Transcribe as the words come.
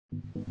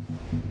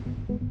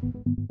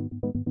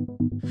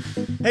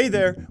Hey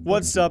there,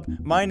 what's up?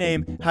 My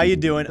name, how you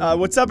doing?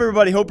 What's up,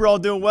 everybody? Hope you're all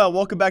doing well.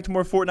 Welcome back to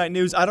more Fortnite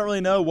news. I don't really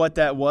know what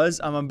that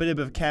was. I'm a bit of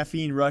a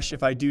caffeine rush,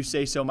 if I do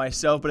say so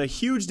myself, but a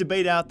huge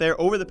debate out there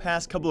over the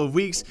past couple of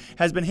weeks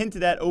has been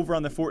hinted at over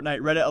on the Fortnite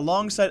Reddit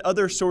alongside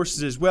other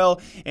sources as well,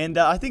 and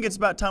I think it's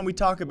about time we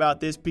talk about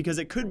this because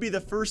it could be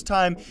the first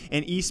time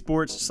in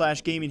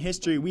esports / gaming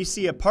history we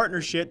see a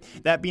partnership,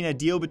 that being a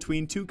deal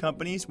between two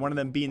companies, one of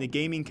them being the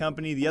gaming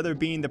company, the other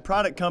being the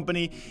product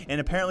company, and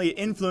apparently it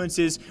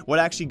influences what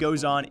actually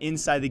goes on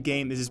inside the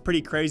game. This is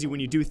pretty crazy when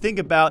you do think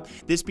about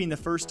this being the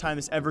first time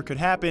this ever could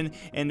happen,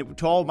 and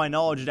to all of my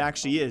knowledge it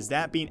actually is,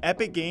 that being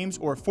Epic Games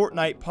or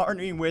Fortnite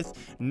partnering with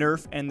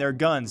NERF and their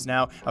guns.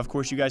 Now of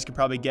course you guys could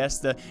probably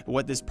guess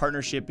what this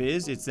partnership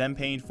is. It's them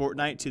paying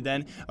Fortnite to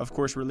then of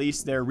course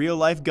release their real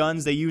life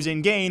guns they use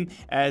in game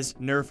as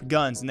NERF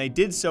guns, and they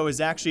did so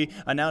as actually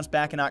announced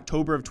back in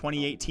October of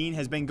 2018,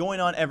 has been going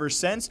on ever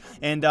since.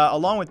 And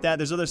along with that,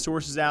 there's other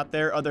sources out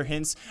there, other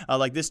hints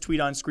like this tweet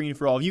on screen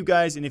for all of you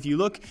guys, and if you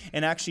look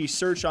and actually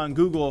search on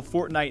Google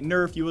Fortnite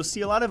NERF, you will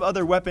see a lot of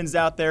other weapons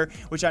out there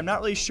which I'm not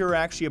really sure are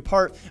actually a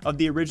part of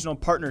the original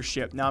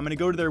partnership. Now I'm going to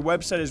go to their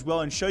website as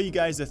well and show you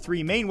guys the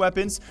three main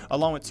weapons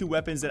along with two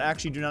weapons that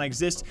actually do not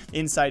exist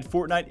inside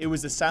Fortnite. It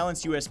was the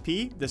Silence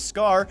USP, the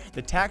Scar,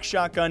 the Tac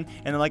Shotgun,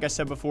 and then like I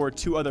said before,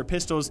 two other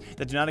pistols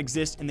that do not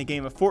exist in the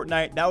game of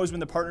Fortnite. That was when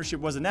the partnership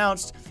was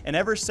announced, and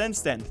ever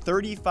since then,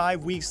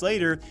 35 weeks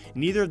later,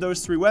 neither of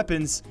those three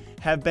weapons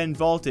have been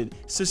vaulted.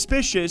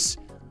 Suspicious,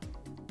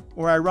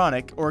 or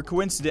ironic, or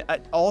coincident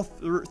at all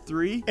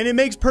three. And it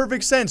makes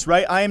perfect sense,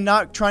 right? I am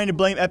not trying to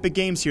blame Epic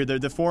Games here.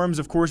 The forums,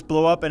 of course,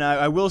 blow up, and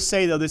I will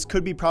say, though, this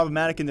could be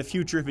problematic in the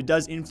future if it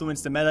does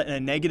influence the meta in a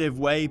negative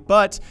way,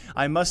 but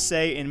I must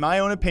say, in my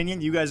own opinion,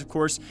 you guys, of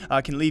course,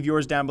 can leave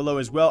yours down below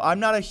as well. I'm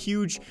not a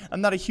huge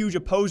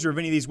opposer of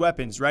any of these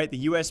weapons, right?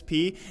 The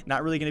USP,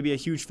 not really going to be a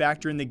huge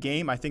factor in the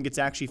game. I think it's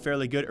actually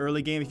fairly good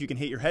early game if you can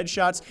hit your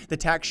headshots. The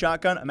Tac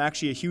Shotgun, I'm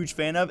actually a huge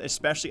fan of,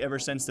 especially ever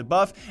since the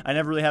buff. I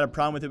never really had a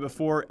problem with it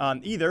before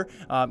either,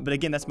 but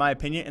again, that's my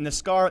opinion. And the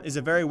Scar is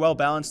a very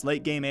well-balanced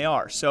late-game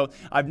AR, so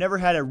I've never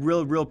had a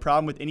real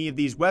problem with any of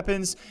these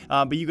weapons,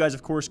 but you guys,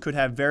 of course, could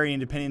have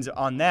varying opinions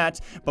on that.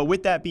 But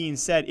with that being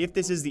said, if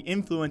this is the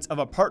influence of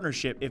a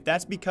partnership, if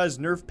that's because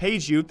NERF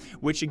pays you,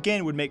 which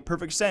again would make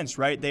perfect sense,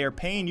 right? They are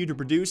paying you to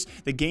produce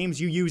the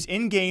games you use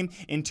in-game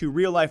into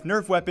real-life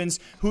NERF weapons.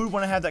 Who would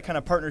want to have that kind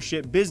of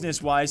partnership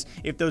business-wise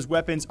if those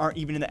weapons aren't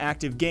even in the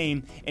active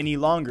game any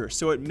longer?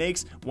 So it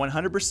makes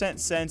 100%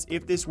 sense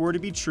if this were to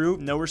be true.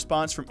 No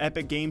response from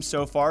Epic Games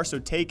so far, so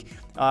take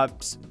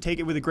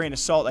it with a grain of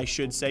salt, I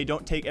should say.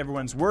 Don't take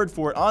everyone's word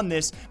for it on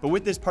this, but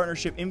with this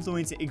partnership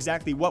influencing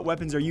exactly what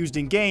weapons are used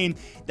in game,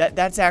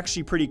 that's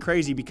actually pretty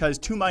crazy, because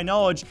to my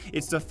knowledge,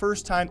 it's the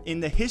first time in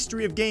the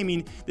history of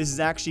gaming this has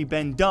actually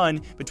been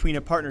done between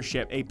a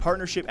partnership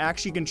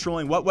actually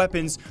controlling what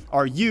weapons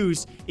are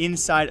used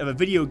inside of a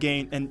video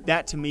game, and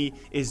that to me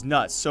is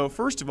nuts. So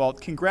first of all,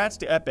 congrats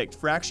to Epic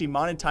for actually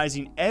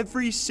monetizing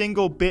every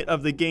single bit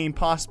of the game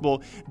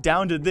possible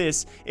down to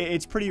this.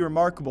 It's pretty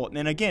remarkable.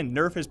 And again,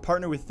 NERF has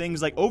partnered with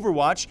things like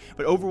Overwatch,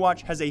 but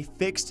Overwatch has a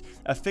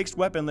fixed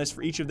weapon list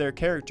for each of their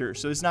characters,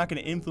 so it's not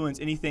going to influence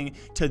anything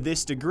to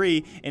this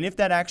degree. And if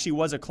that actually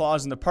was a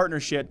clause in the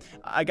partnership,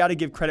 I got to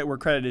give credit where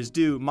credit is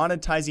due.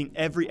 Monetizing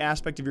every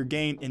aspect of your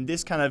game in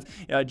this kind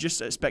of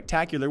just a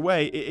spectacular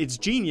way, it's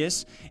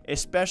genius,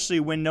 especially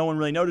when no one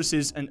really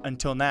notices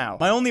until now.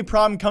 My only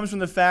problem comes from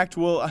the fact,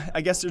 well,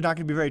 I guess they're not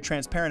going to be very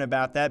transparent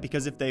about that,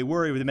 because if they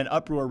were, it would have been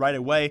uproar right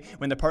away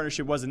when the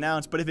partnership was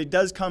announced. But if it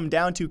does come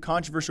down to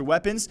controversial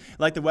weapons,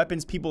 like the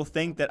weapons people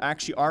think that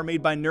actually are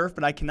made by NERF,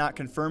 but I cannot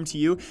confirm to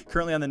you,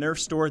 currently on the NERF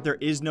store, there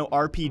is no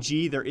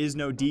RPG, there is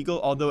no Deagle,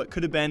 although it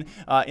could have been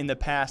in the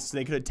past, so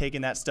they could have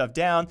taken that stuff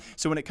down.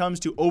 So when it comes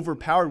to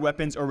overpowered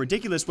weapons or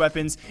ridiculous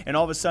weapons, and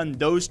all of a sudden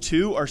those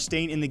two are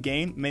staying in the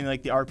game, mainly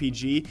like the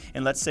RPG,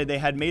 and let's say they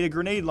had made a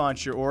grenade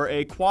launcher, or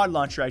a quad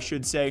launcher, I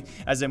should say,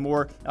 as a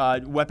more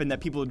weapon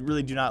that people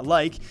really do not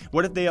like,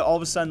 what if they all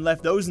of a sudden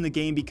left those in the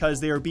game because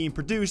they are being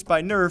produced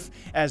by NERF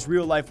as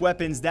real-life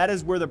weapons? That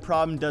is where the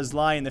problem does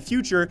lie in the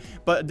future.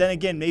 But then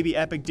again, maybe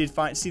Epic did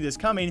see this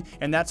coming,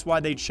 and that's why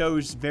they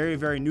chose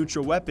very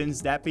neutral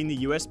weapons, that being the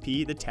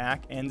USP, the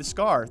Tac, and the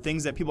Scar.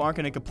 Things that people aren't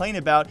going to complain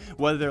about,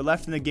 whether they're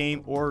left in the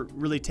game or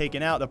really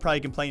taken out. They'll probably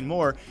complain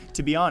more,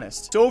 to be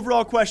honest. So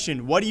overall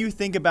question, what do you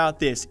think about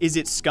this? Is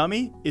it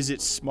scummy? Is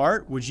it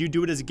smart? Would you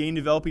do it as a game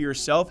developer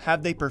yourself?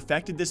 Have they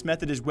perfected this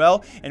method as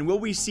well? And will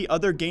we see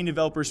other game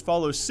developers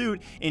follow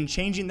suit in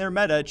changing their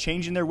meta,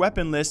 changing their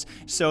weapon list,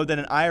 so that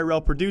an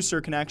IRL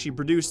producer can actually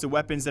produce the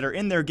weapons that are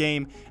in their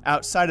game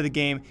outside of the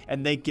game,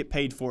 and they get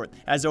paid for it?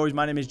 As always,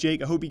 my name is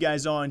Jake. I hope you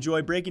guys all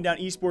enjoy breaking down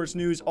esports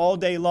news all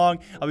day long.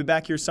 I'll be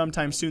back here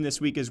sometime soon this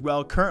week as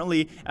well.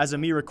 Currently, as of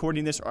me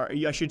recording this, or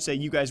I should say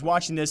you guys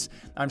watching this,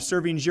 I'm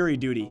serving jury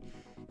duty.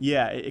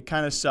 Yeah, it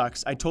kind of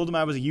sucks. I told them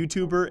I was a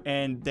YouTuber,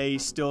 and they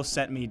still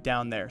sent me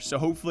down there. So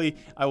hopefully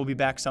I will be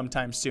back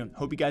sometime soon.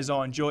 Hope you guys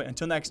all enjoy.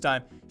 Until next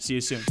time, see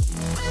you soon.